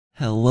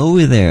Hello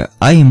there,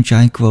 I am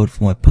GiantGrotle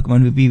from my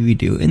Pokemon Review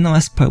Redo. In the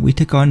last part, we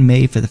took on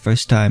May for the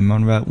first time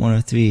on Route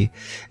 103,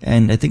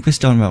 and I think we're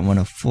still on Route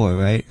 104,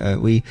 right?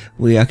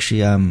 We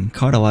actually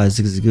caught a lot of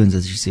Zigzagoons,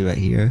 as you see right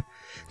here,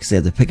 because they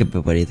have the pickup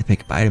ability, they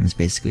pick up items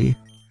basically,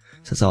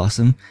 so it's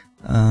awesome.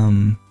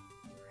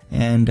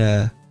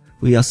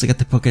 We also got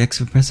the Pokedex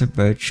from Professor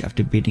Birch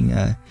after beating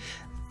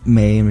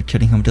May and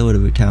returning home to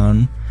Woodroot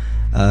Town.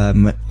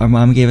 Our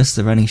mom gave us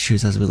the running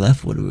shoes as we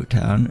left Woodroot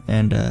Town,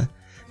 and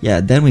yeah,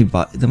 then we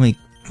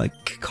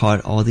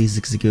caught all these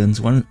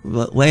Zigzagoons.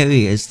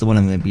 Larry is the one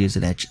I'm going to be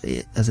using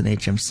as an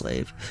HM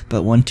slave,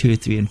 but 1, 2,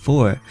 3, and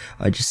 4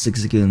 are just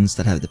Zigzagoons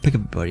that have the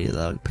pickup ability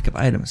that'll pick up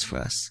items for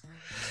us.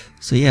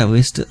 So yeah,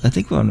 I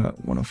think we're on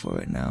Route 104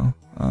 right now.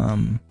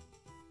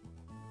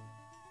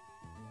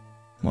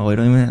 Well, we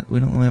don't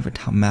really have a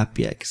town map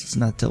yet because it's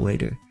not till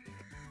later.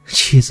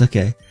 Jeez,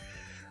 okay.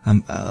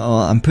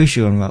 I'm pretty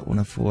sure we're on Route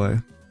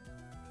 104.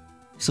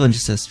 This one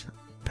just says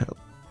Petal.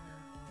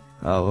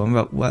 Oh, I'm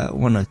about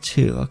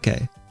 102.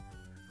 Okay,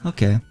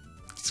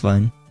 it's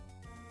fine.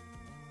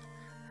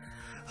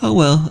 Oh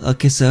well.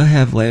 Okay, so I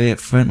have Larry up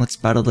front. Let's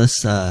battle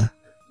this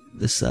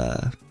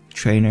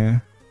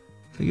trainer.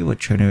 I forget what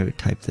trainer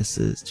type this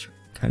is.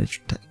 Kind of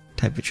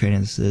type of trainer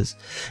this is.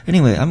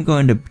 Anyway, I'm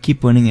going to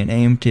keep winning and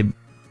aim to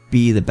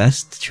be the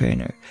best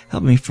trainer.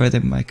 Help me further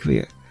my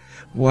career.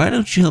 Why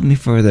don't you help me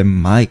further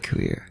my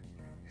career?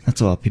 That's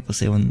what people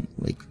say when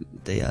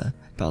they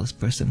battle this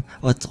person.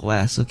 Oh, it's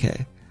last.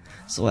 Okay.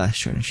 It's the last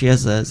trainer. She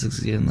has a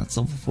Zigzagoon that's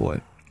level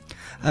 4.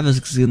 I have a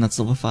Zigzagoon that's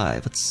level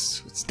 5.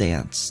 Let's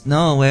dance.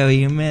 No, Larry,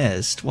 you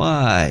missed.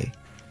 Why?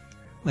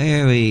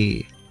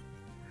 Larry,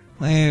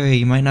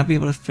 you might not be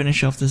able to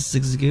finish off this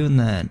Zigzagoon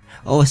then.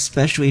 Oh,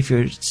 especially if your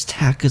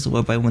attack is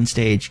low by 1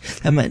 stage.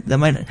 That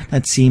might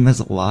not seem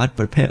as a lot,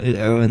 but apparently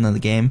early in the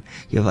game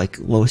you have like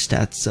low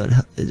stats, so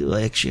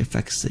it actually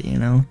affects it. You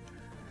know.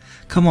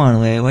 Come on,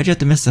 Larry. Why'd you have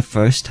to miss the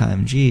first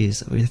time? Jeez,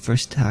 that was the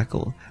first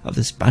tackle of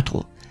this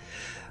battle.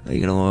 Are you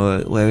gonna lower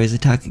Larry's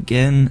attack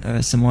again,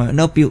 or some more?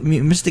 Nope, you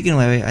missed again,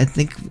 Larry. I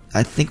think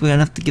we're gonna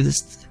have to give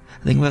this.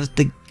 I think we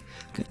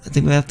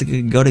have to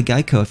go to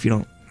Geico if you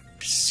don't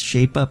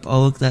shape up.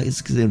 Oh, look, that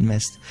is because it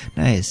missed.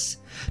 Nice.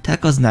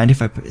 Tackle is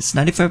 95%. It's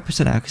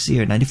 95%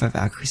 accuracy or 95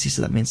 accuracy,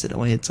 so that means it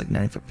only hits like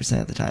 95%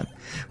 of the time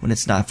when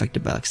it's not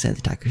affected by like sand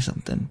attack or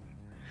something.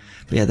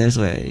 But yeah, there's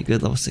Larry.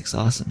 Good level 6,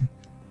 awesome.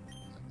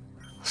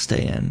 I'll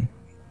stay in.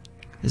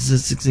 Is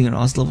this Zigzagoon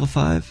also level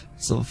 5?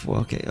 It's level 4.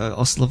 Okay,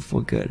 also level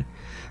 4. Good.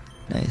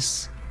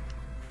 Nice.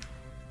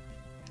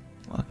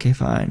 Okay,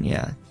 fine,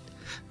 yeah.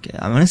 Okay,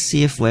 I'm gonna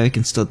see if Larry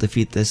can still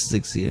defeat this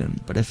Zigzagoon,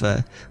 but if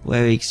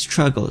Larry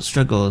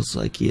struggles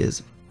like he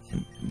is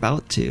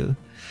about to,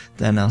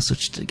 then I'll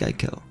switch to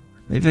Geico.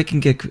 Maybe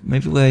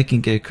Larry can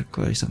get a quick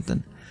or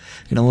something.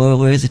 You know, lower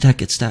Larry's attack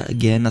gets stat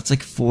again. That's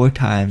like 4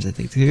 times, I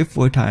think. 3 or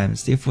 4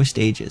 times. 3 or 4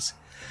 stages.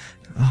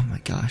 Oh my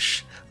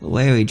gosh.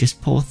 Larry,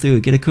 just pull through.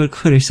 Get a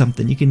quick or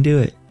something. You can do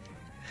it.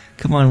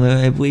 Come on,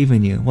 Larry, I believe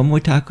in you. One more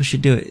tackle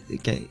should do it.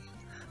 Okay.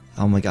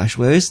 Oh my gosh,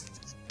 Larry's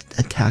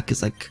attack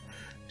is like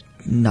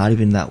not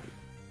even that.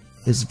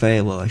 It's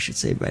very low, I should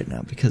say, right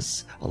now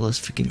because all those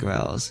freaking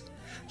growls.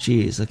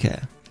 Jeez,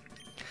 okay.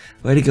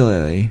 Way to go,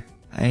 Larry.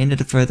 I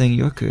ended up furthering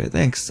your career.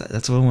 Thanks.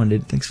 That's what I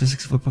wanted. Thanks for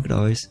 64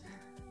 Pokédollars.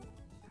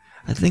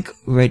 I think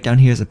right down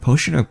here is a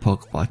potion or a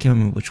Pokeball. I can't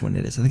remember which one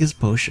it is. I think it's a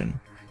potion.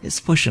 It's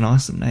a potion.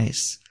 Awesome.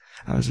 Nice.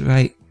 I was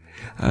right.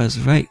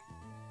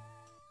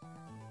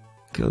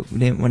 Go.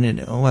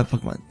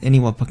 Pokemon. Any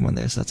one Pokemon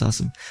there, so that's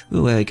awesome.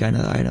 Ooh, I got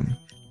another item.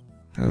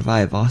 A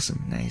revive.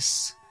 Awesome.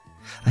 Nice.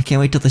 I can't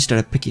wait till they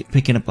start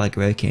picking up like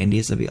rare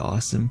candies. That'd be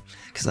awesome.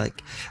 Cause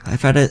like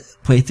I've had a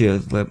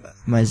playthrough where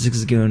my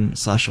Zigzagoon /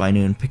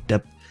 Linoon picked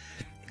up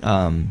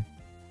a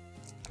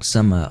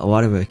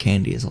lot of rare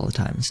candies all the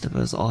time and stuff. It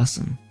was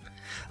awesome.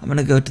 I'm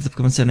gonna go to the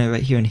Pokemon Center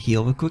right here and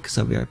heal real quick.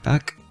 So I'll be right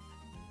back.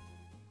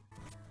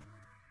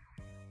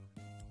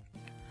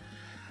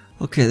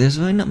 Okay, there's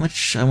really not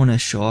much I want to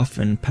show off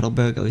in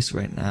Petalburg, at least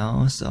right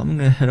now, so I'm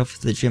gonna head off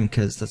to the gym,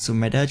 because that's where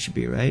my dad should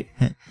be, right?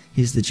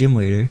 He's the gym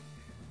leader.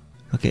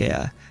 Okay,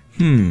 yeah.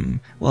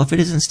 Well, if it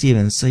isn't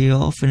Steven, so you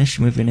all finished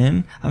moving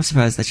in? I'm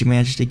surprised that you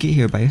managed to get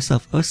here by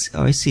yourself. Oh,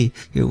 I see.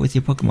 You're with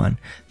your Pokemon.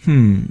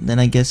 Then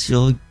I guess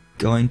you're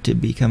going to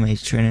become a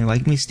trainer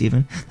like me,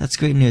 Steven. That's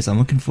great news. I'm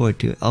looking forward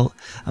to it.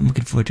 I'm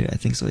looking forward to it, I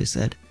think so he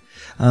said.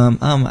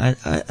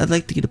 I'd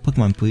like to get a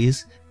Pokemon,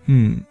 please.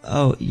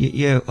 Oh,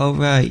 oh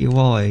right, you're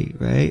Wally,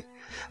 right?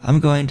 I'm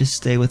going to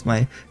stay with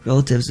my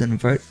relatives in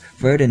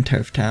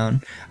Turf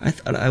Town. I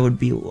thought I would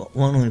be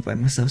lonely by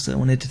myself, so I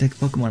wanted to take a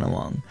Pokemon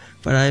along.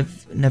 But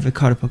I've never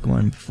caught a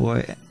Pokemon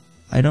before.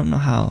 I don't know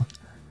how.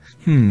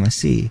 I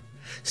see.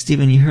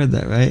 Steven, you heard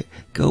that, right?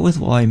 Go with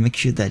Wally and make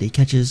sure that he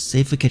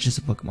safely catches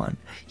a Pokemon.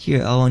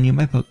 Here, I'll loan you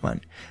my Pokemon.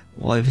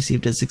 Wally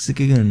received a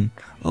Zigzagoon.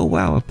 Oh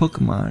wow, a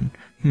Pokemon.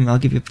 I'll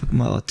give you a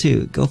Pokemon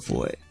too. Go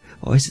for it.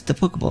 Oh, I hit the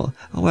Pokeball.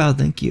 Oh wow,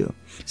 thank you.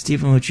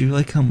 Steven, would you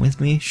really come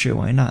with me? Sure,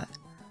 why not?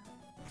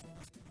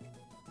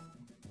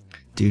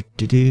 I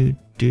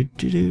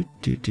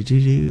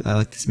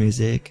like this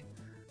music.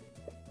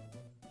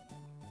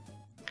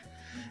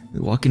 We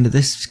walk into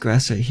this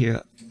grass right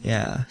here.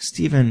 Yeah,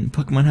 Steven,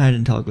 Pokemon hide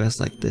in tall grass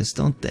like this,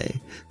 don't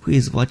they?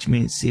 Please watch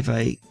me and see if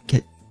I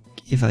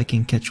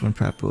can catch one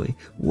properly.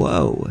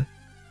 Whoa.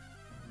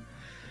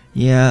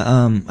 Yeah,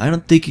 I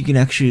don't think you can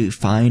actually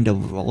find a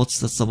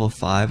Ralts that's level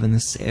 5 in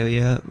this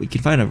area. We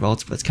can find a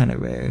Ralts, but it's kind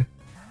of rare.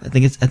 I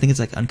think it's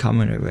like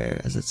uncommon or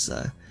rare as its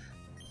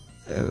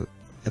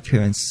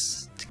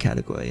appearance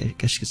category, I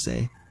guess you could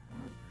say.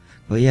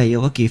 But yeah,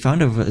 you're lucky. You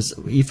found a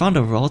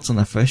Ralts on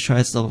the first try.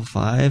 It's level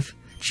 5.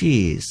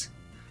 Jeez.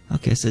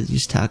 Okay, so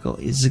use tackle.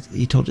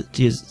 He told it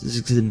to use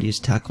Zigzagoon to use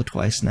tackle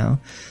twice now.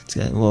 It's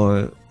gonna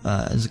lower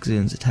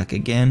Zigzagoon's attack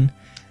again,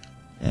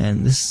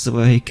 and this is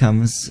where he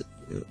comes.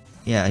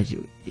 Yeah,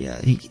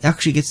 he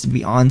actually gets to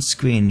be on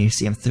screen. You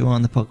see him throw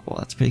on the Pokeball.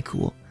 That's pretty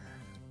cool.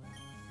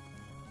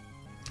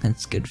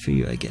 That's good for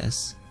you, I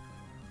guess.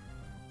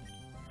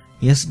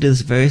 He has to do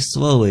this very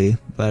slowly,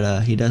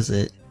 but he does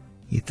it.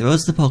 He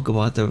throws the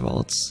Pokeball at the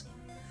Ralts.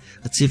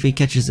 Let's see if he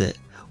catches it.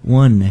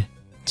 1,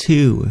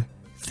 2,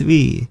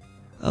 3.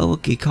 Oh,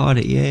 look, he caught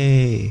it.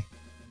 Yay.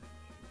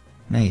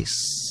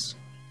 Nice.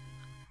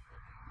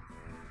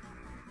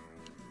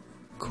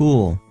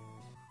 Cool.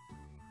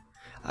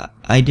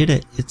 I did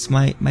it. It's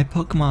my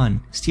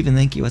Pokemon. Steven,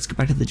 thank you. Let's get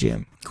back to the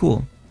gym.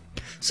 Cool.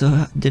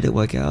 So, did it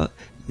work out?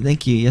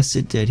 Thank you. Yes,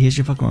 it did. Here's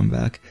your Pokemon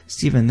back.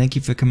 Steven, thank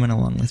you for coming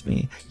along with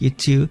me. You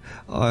two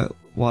are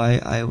why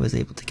I was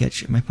able to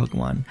catch my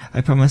Pokemon. I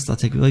promise I'll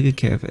take really good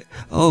care of it.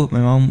 Oh, my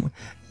mom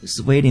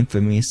is waiting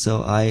for me,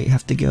 so I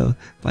have to go.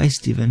 Bye,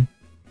 Steven.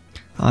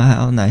 Oh,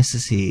 how nice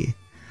is he?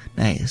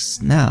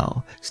 Nice.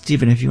 Now,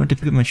 Steven, if you want to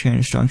become a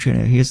strong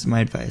trainer, here's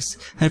my advice.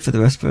 Head for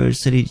Rustboro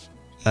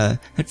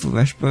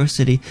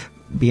City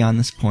beyond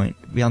this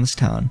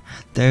town.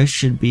 There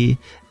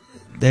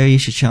you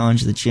should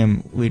challenge the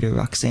gym leader,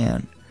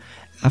 Roxanne.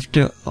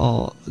 After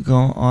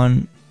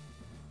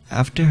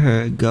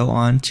her, go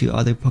on to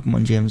other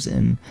Pokemon gyms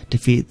and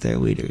defeat their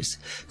leaders.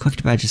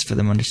 Collect badges for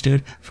them,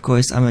 understood? Of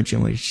course, I'm a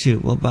gym leader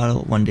too. We'll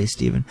battle one day,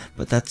 Steven,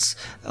 but that's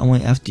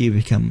only after you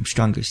become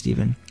stronger,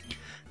 Steven.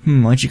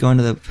 Why don't you go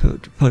into the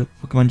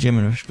Pokemon gym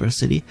in Rustboro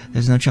City?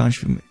 There's no challenge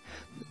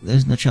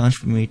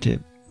for me to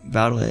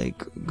battle a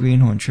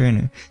greenhorn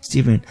trainer.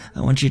 Steven,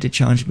 I want you to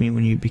challenge me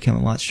when you become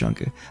a lot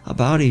stronger. I'll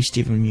battle you,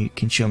 Steven, when you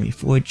can show me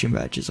 4 gym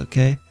badges,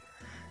 okay?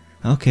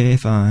 Okay,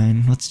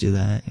 fine. Let's do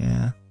that,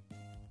 yeah.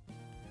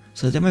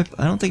 So I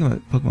don't think my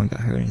Pokemon got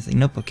hurt or anything.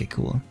 Nope, okay,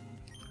 cool.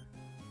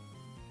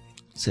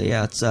 So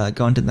yeah, let's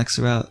go on to the next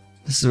route.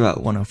 This is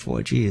Route 104,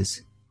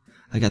 jeez.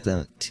 I got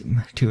the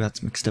two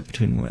routes mixed up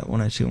between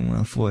 102 and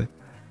 104.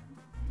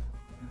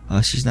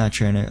 Oh, she's not a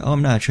trainer. Oh,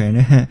 I'm not a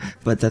trainer.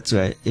 But that's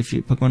right. If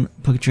you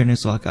Pokemon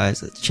trainers lock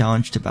eyes, it's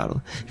challenge to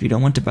battle. If you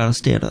don't want to battle,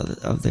 stay out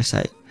of their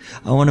sight.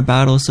 I want to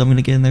battle, so I'm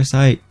gonna get in their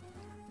sight.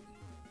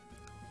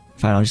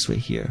 Fine, I'll just wait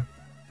here.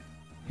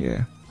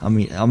 Here, I'll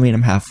meet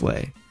him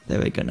halfway.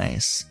 There we go.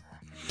 Nice.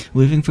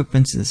 Leaving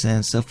footprints in the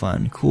sand, so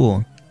fun.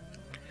 Cool.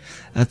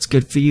 That's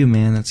good for you,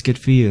 man. That's good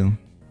for you.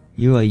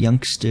 You're a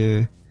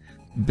youngster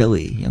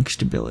Billy.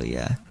 Youngster Billy,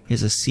 yeah.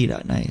 Here's a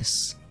C-Dot.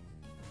 Nice.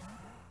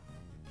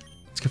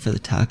 Let's go for the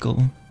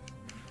tackle.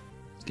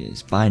 Let's get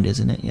his bind,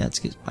 isn't it? Yeah, let's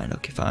get his bind.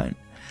 Okay, fine.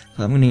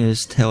 So I'm gonna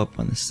use tail up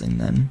on this thing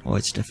then. Or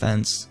its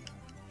defense.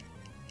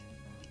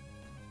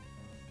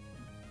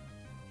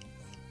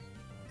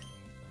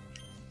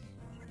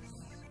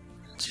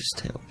 Let's just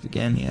tail up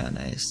again. Yeah,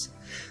 nice.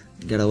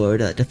 Gotta lower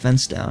that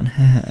defense down.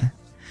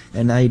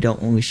 And now you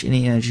don't unleash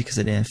any energy because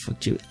I didn't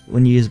afflict you.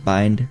 When you use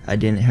bind, I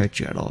didn't hurt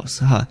you at all.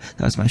 So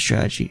that was my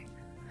strategy.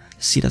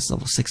 See, that's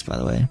level 6, by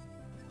the way.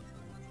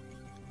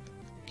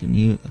 Can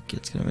you? Okay,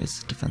 it's gonna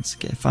raise the defense.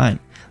 Okay, fine.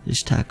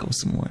 Just tackle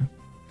some more.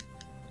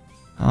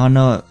 Oh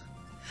no!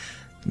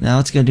 Now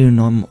it's gonna do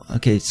normal.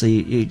 Okay, so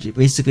you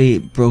basically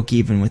broke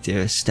even with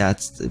your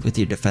stats, with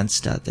your defense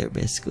stat there,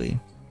 basically.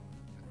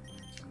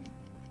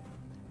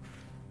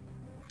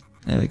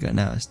 There we go.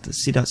 Now the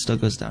C-Dot still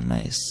goes down.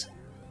 Nice.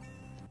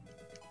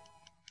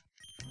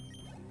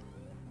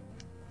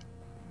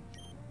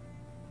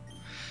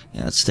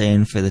 Yeah, let's stay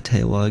in for the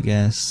tail, I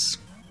guess.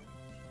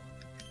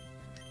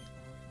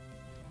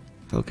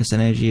 Focus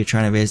energy. You're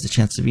trying to raise the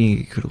chance of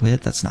being a critical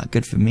hit. That's not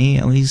good for me,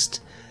 at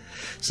least.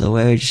 So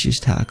where just use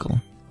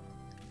tackle.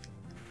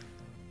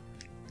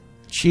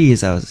 Jeez,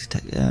 that was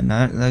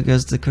there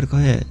goes the critical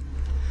hit.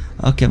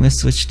 Okay, I'm gonna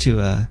switch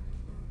to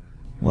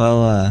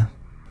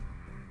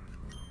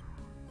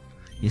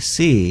you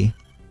see,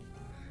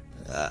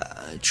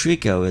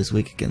 Trico is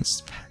weak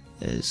against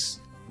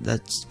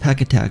that's pack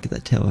attack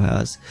that tail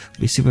has.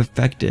 Be super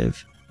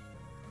effective.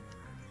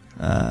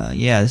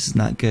 Yeah, this is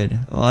not good.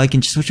 Well, I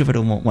can just switch over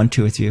to 1,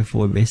 2, or 3, or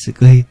 4,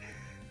 basically.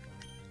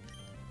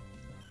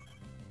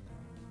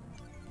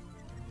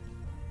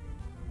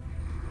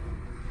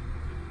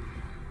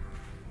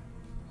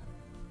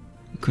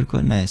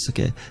 Critical, nice.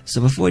 Okay,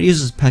 so before it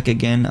uses pack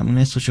again, I'm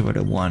gonna switch over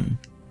to 1.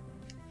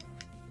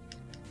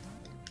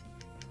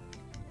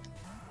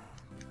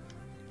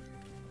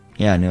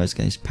 Yeah, I knew I was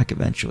gonna use peck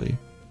eventually.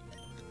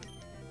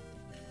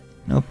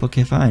 Nope,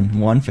 okay, fine.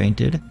 1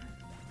 fainted.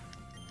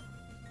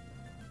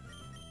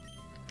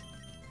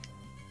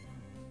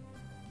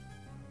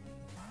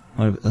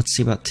 Let's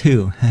see about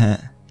 2.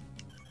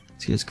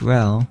 Let's use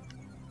Growl.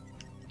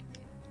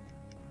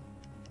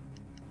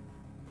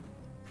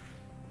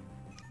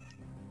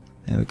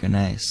 There we go,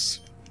 nice.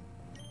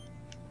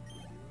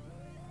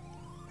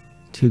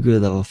 2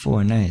 good level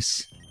 4,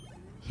 nice.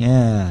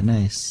 Yeah,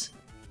 nice.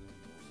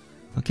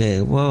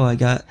 Okay, whoa, I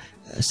got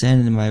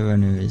sand in my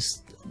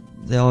runners.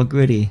 They're all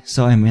gritty.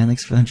 Sorry, man,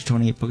 thanks for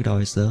 128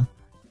 Pokédollars, though.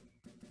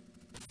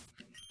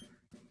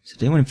 So,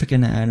 do you want to pick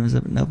any items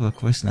up? Nope, of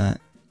course not.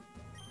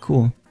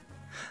 Cool.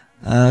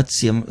 Let's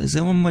see, is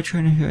there one more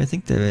trainer here? I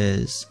think there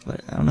is,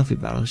 but I don't know if he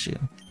battles you.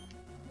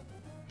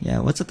 Yeah,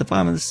 what's at the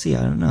bottom of the sea?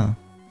 I don't know.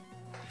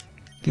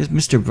 Here's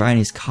Mr.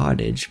 Briney's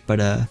cottage, but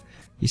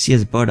you see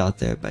his boat out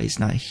there, but he's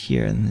not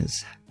here in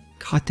his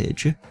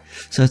cottage.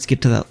 So let's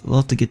get to that. We'll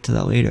have to get to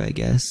that later, I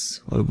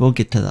guess. Or we'll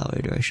get to that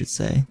later, I should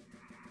say.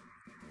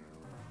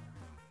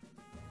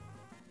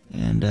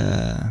 And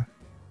let's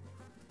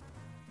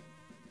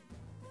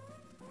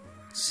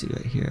see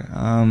right here.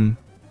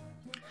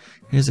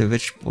 Here's a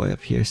rich boy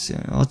up here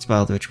soon. Well, let's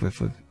battle the rich boy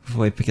before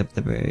we pick up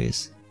the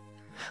berries.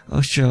 Oh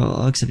sure,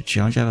 I'll accept a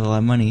challenge. I have a lot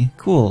of money.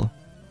 Cool.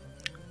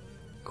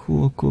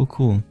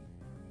 Cool.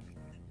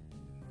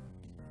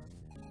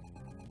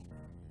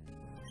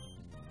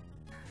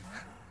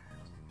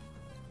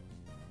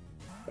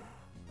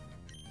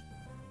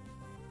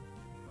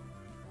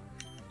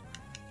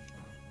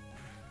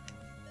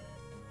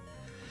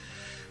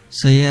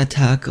 So yeah,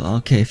 tackle.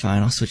 Okay,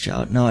 fine, I'll switch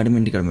out. No, I didn't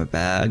mean to go to my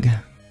bag.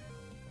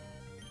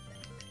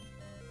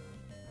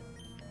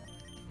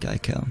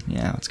 Geico.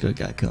 Yeah, let's go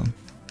to Geico.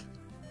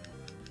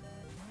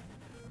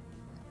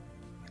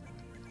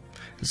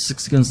 The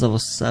 6 guns level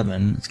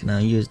 7. It's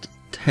gonna use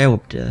Tail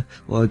Whip to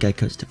lower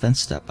Geico's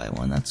defense stat by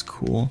 1. That's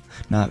cool.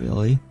 Not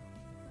really.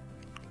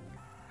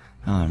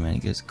 Oh man, he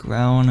gets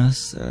Growl on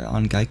us, or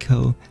on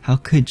Geico. How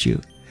could you?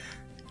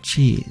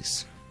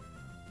 Jeez.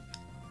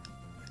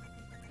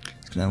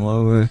 It's gonna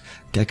lower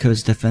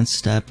Geico's defense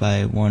stat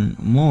by 1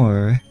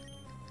 more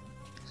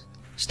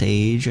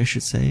stage, I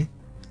should say.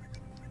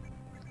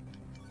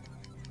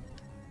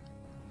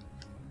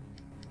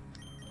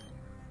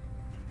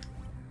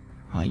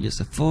 I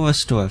use a full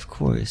restore, of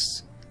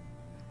course.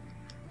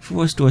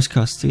 Full restores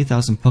cost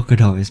 3,000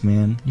 Pokédollars,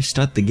 man. You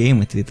start the game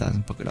with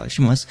 3,000 Pokédollars.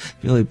 You must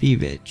really be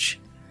rich.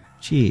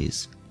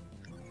 Jeez.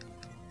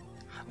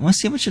 I want to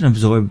see how much an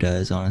absorb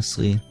does,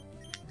 honestly.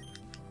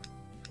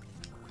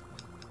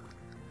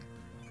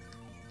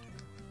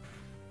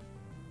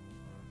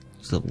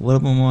 It's a little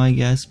bit more, I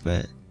guess,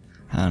 but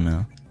I don't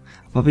know.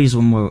 I'll probably use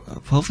one more.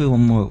 Hopefully,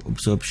 one more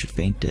absorb should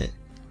faint it.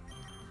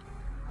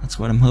 That's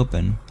what I'm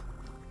hoping.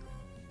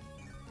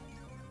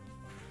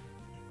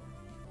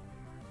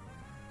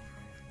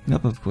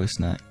 Nope, of course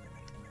not.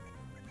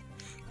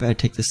 Better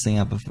take this thing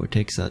out before it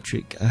takes out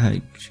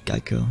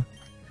Geico. I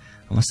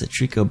almost said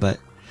Trico, but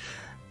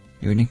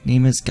your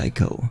nickname is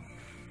Geico.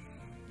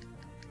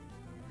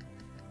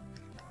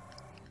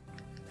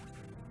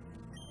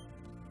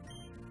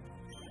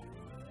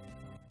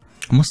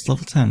 Almost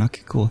level 10,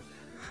 okay, cool.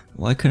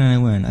 Why couldn't I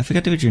win? I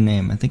forgot to read your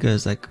name. I think it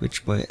was like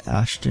Rich Boy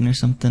Ashton or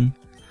something.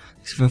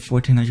 Thanks for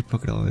 1,400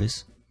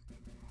 Pokédollars.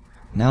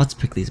 Now let's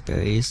pick these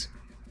berries.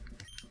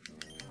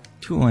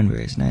 2 1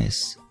 berries,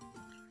 nice.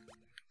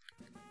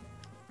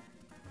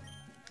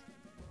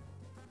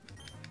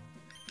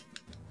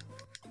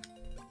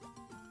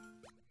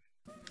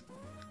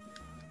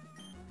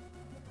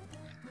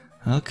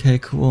 Okay,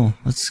 cool.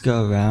 Let's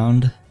go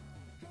around.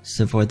 Just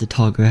avoid the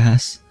tall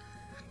grass,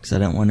 because I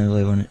don't want to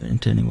really run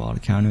into any wild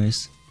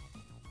encounters.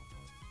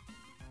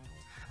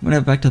 I'm gonna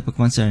head back to the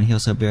Pokemon Center and heal,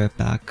 so I'll be right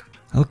back.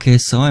 Okay,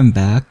 so I'm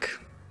back.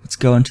 Let's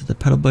go into the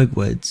Petalburg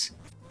Woods.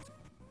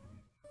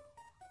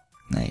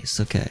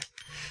 Nice, okay.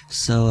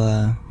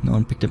 So, no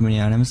one picked up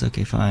any items?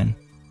 Okay, fine.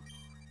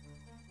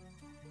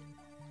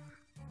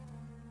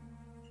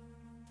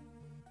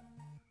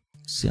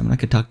 See, I'm not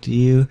gonna talk to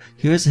you.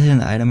 Here's a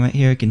hidden item right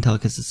here. I can tell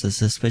because it's a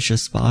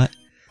suspicious spot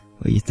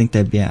where you think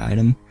that'd be an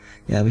item.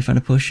 Yeah, we found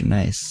a potion.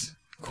 Nice.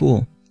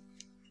 Cool.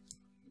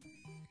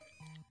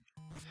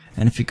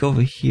 And if you go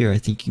over here, I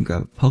think you can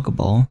grab a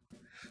Pokeball.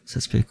 So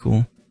that's pretty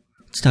cool.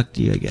 Let's talk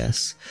to you, I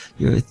guess.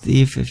 You're a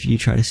thief if you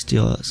try to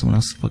steal someone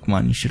else's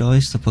Pokemon. You should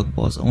always throw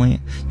Pokeballs only.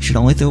 You should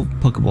only throw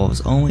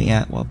Pokeballs only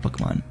at wild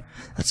Pokemon.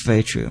 That's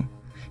very true.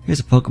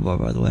 Here's a Pokeball,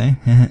 by the way.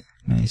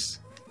 Nice.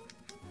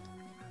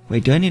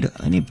 Wait, I need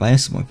to buy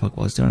some more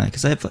Pokeballs, don't I?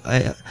 Because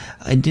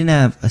I didn't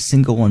have a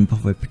single one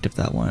before I picked up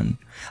that one.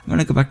 I'm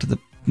gonna go back to the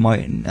mart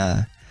and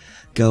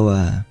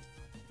go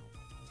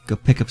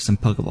pick up some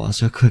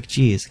Pokeballs real quick.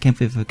 Jeez, I can't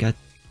believe I forgot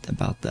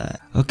about that.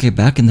 Okay,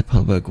 back in the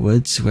Petalburg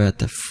Woods. We're at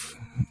the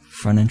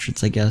front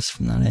entrance, I guess,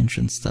 from that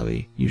entrance that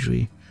we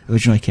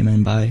originally came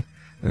in by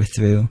or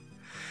through.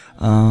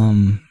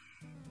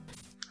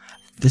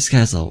 This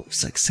guy's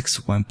like 6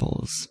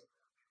 Wimples.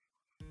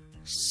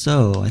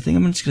 So I think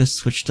I'm just gonna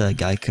switch to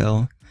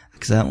Geico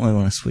because I don't really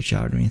want to switch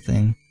out or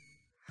anything.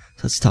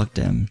 So let's talk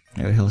to him.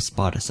 Or he'll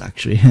spot us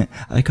actually.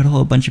 I got a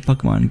whole bunch of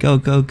Pokemon. Go,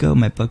 go, go,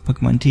 my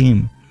Pokemon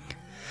team.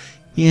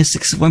 He has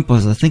 6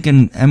 Wimples. I think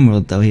in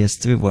Emerald though he has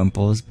 3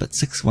 Wimples, but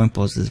 6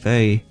 Wimples is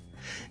very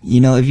You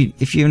know,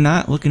 if you're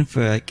not looking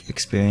for like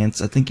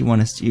experience, I think you might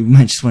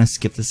just want to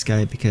skip this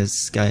guy, because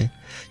this guy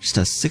just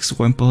has 6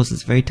 Wurmples.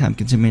 It's very time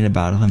consuming to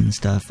battle him and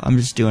stuff. I'm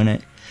just doing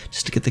it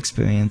just to get the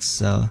experience,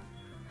 so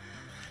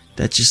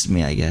that's just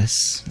me, I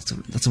guess.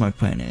 That's what my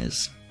plan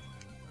is.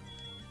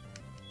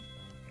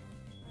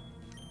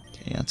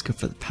 Okay, let's go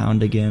for the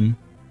pound again.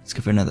 Let's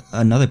go for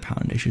another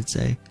pound, I should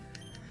say.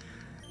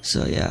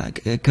 So yeah,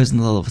 it goes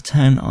into level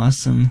 10.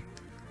 Awesome.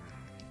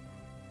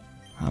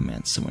 Oh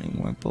man, so many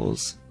more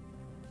Wurmples.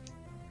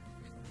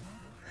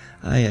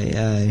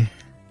 Aye.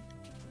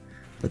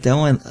 But they're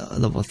only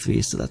level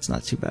 3, so that's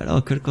not too bad.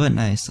 Oh, critical hit,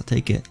 nice. I'll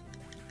take it.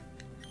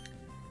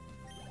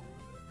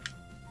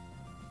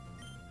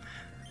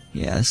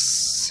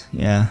 Yes,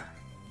 yeah.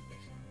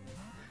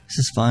 This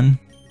is fun.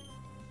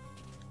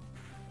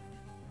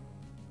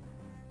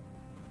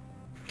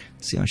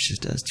 Let's see how much this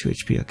does. 2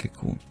 HP. Okay,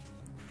 cool.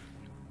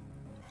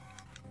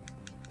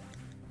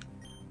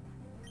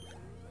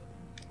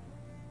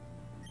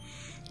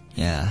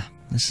 Yeah,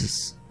 this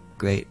is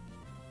great.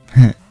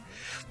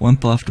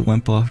 Wurmple after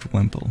Wurmple after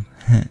Wurmple.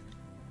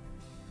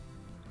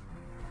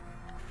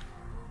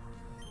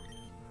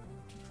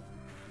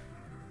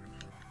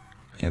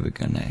 There we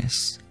go,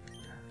 nice.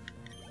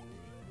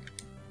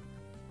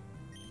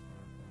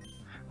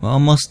 We're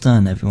almost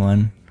done,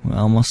 everyone. We're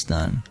almost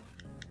done.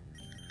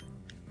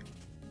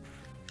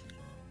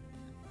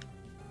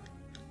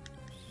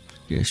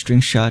 Your string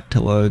shot to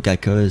lower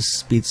Gecko's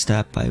speed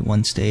stat by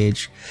 1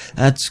 stage.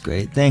 That's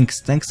great.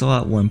 Thanks a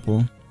lot,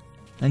 Wurmple.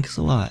 Thanks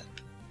a lot.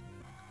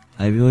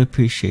 I really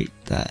appreciate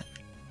that.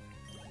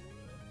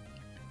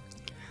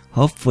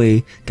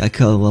 Hopefully,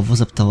 Gecko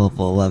levels up to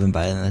level 11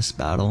 by the end of this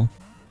battle.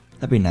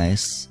 That'd be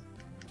nice.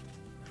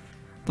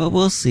 But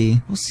we'll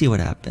see. We'll see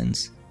what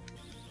happens.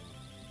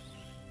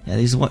 Yeah,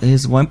 his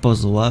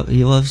Wurmples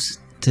he loves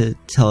to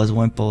tell his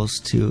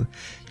Wurmples to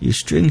use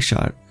string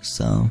shot,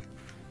 so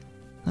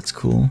that's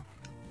cool.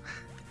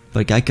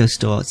 But Gecko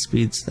still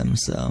outspeeds them,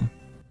 so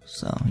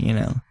you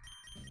know.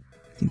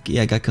 I think,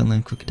 yeah, Gecko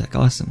learned quick attack.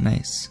 Awesome,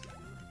 nice.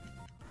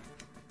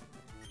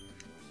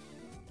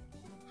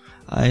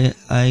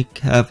 I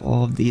have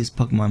all of these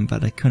Pokemon,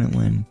 but I couldn't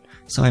win.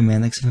 Sorry,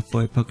 man. Thanks for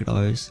 $40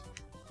 Pokédollars.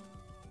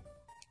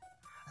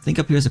 I think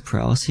up here is a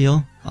Paralysis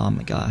Heal. Oh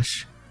my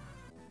gosh.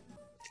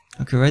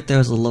 Okay, right there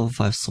is a level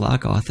 5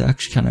 Slakoth. They're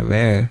actually kind of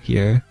rare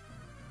here.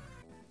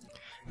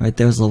 Right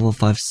there is a level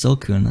 5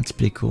 Silcoon. That's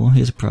pretty cool.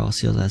 Here's a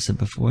Paralysis Heal, as I said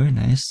before.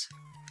 Nice.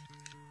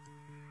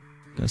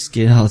 Go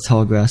skate out of the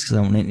tall grass because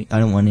I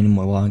don't want any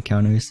more wild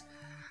encounters.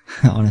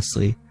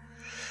 Honestly.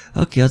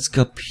 Okay, let's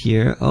go up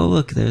here. Oh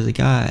look, there's a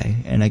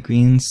guy in a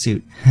green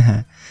suit.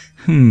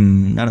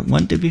 Not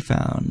one to be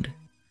found.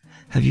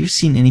 Have you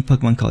seen any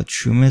Pokemon called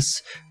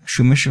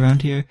Shroomish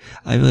around here?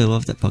 I really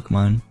love that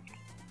Pokemon.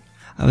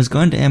 I was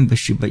going to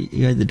ambush you, but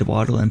you had the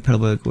Dwaddle and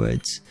Petalburg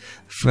Woods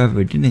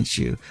forever, didn't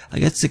you? I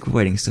got sick of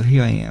waiting, so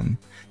here I am.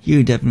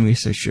 You, Devon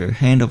Researcher,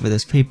 hand over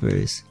those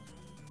papers.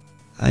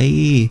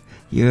 Aye,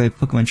 you're a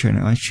Pokemon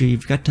trainer, aren't you?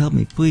 You've got to help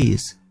me,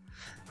 please.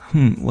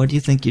 What do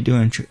you think you're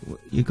doing?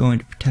 You're going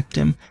to protect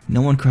him?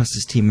 No one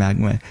crosses Team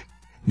Magma.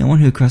 No one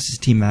who crosses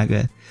Team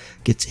Magma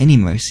gets any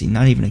mercy,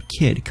 not even a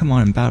kid. Come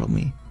on and battle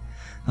me.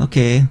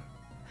 Okay.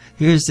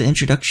 Here's the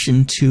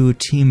introduction to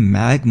Team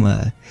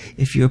Magma.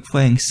 If you're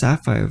playing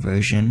Sapphire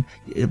version,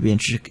 it'll be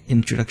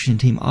introduction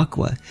to Team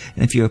Aqua.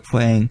 And if you're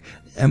playing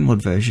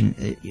Emerald version,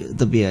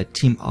 there'll be a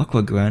Team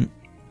Aqua Grunt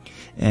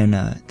and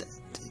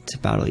to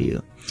battle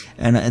you.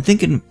 And I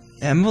think in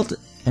Emerald,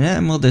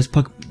 there's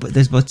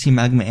both Team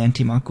Magma and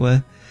Team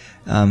Aqua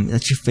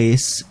that you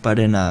face, but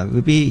in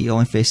Ruby you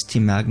only face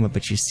Team Magma,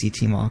 but you see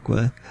Team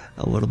Aqua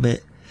a little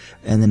bit.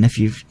 And then if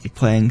you're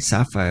playing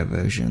Sapphire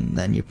version,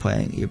 then you're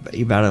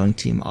battling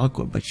Team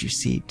Aqua, but you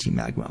see Team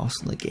Magma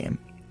also in the game.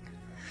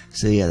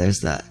 So yeah, there's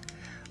that.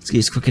 Let's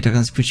use Quick Attack on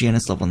this Pidgey, and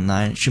it's level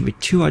 9. It should be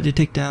too hard to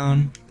take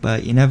down,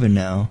 but you never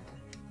know.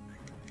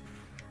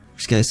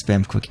 Just gotta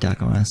spam Quick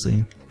Attack,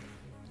 honestly.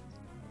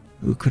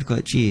 Ooh, critical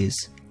hit, jeez.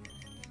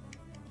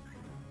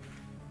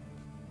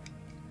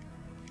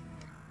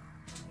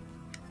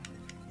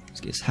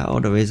 Let's guess how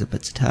to raise up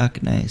its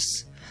attack,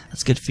 nice.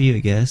 That's good for you, I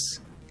guess.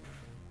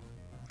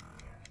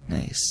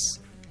 Nice.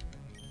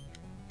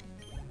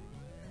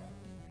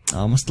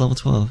 Almost level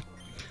 12.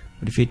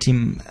 But if you're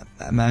Team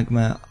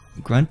Magma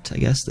Grunt, I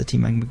guess, the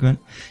Team Magma Grunt,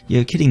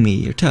 you're kidding me,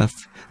 you're tough.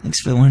 Thanks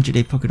for the 100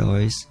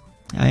 Pokédollars.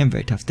 I am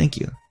very tough, thank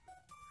you.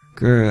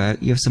 Grr,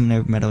 you have some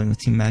nerve meddling with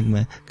Team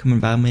Magma. Come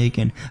and battle me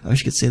again. I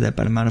wish I could say that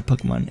about a amount of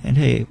Pokemon. And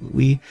hey,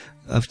 we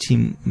of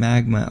Team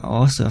Magma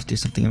also have to do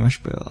something in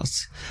Rushboro.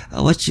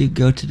 I'll let you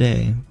go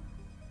today.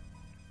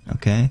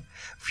 Okay.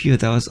 Phew,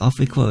 that was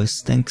awfully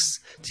close. Thanks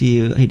to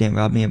you, he didn't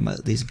rob me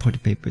of these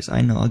important papers.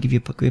 I know, I'll give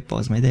you a Great Ball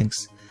as my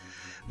thanks.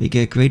 We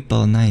get a Great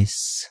Ball,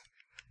 nice.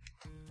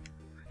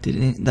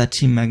 Didn't that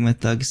Team Magma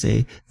thug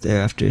say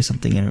they're after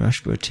something in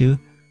Rushboro too?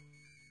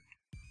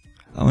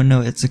 Oh no,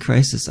 it's a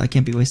crisis. I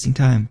can't be wasting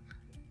time.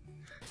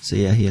 So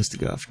yeah, he has to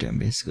go after him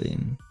basically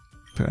and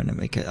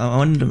make it. I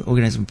wanted to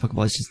organize my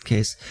Pokeballs just in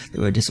case they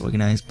were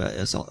disorganized, but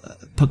it's all,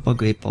 Pokeball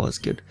Great Ball is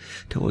good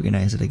to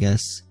organize it, I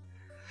guess.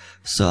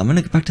 So I'm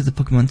gonna go back to the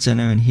Pokemon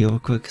Center and heal real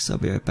quick, so I'll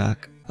be right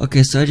back.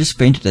 Okay, so I just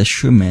fainted a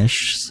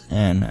Shroomish,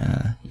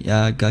 and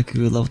yeah, I got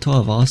grew level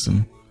 12,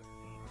 awesome.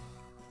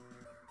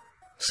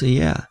 So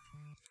yeah.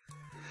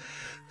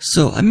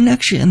 So I'm gonna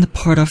actually end the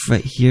part off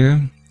right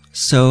here.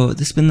 So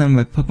this has been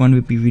my Pokemon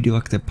Ruby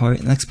Reductor part.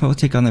 The next part will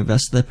take on the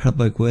rest of the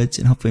Petalburg Woods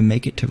and hopefully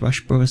make it to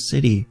Rushboro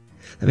City.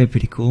 That'd be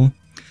pretty cool.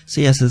 So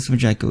yeah, so this is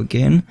Janko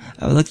again.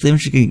 I would like to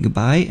say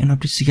goodbye and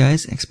hope to see you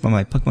guys and explore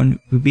my Pokemon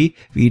Ruby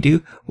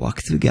Redo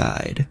Walkthrough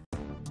Guide.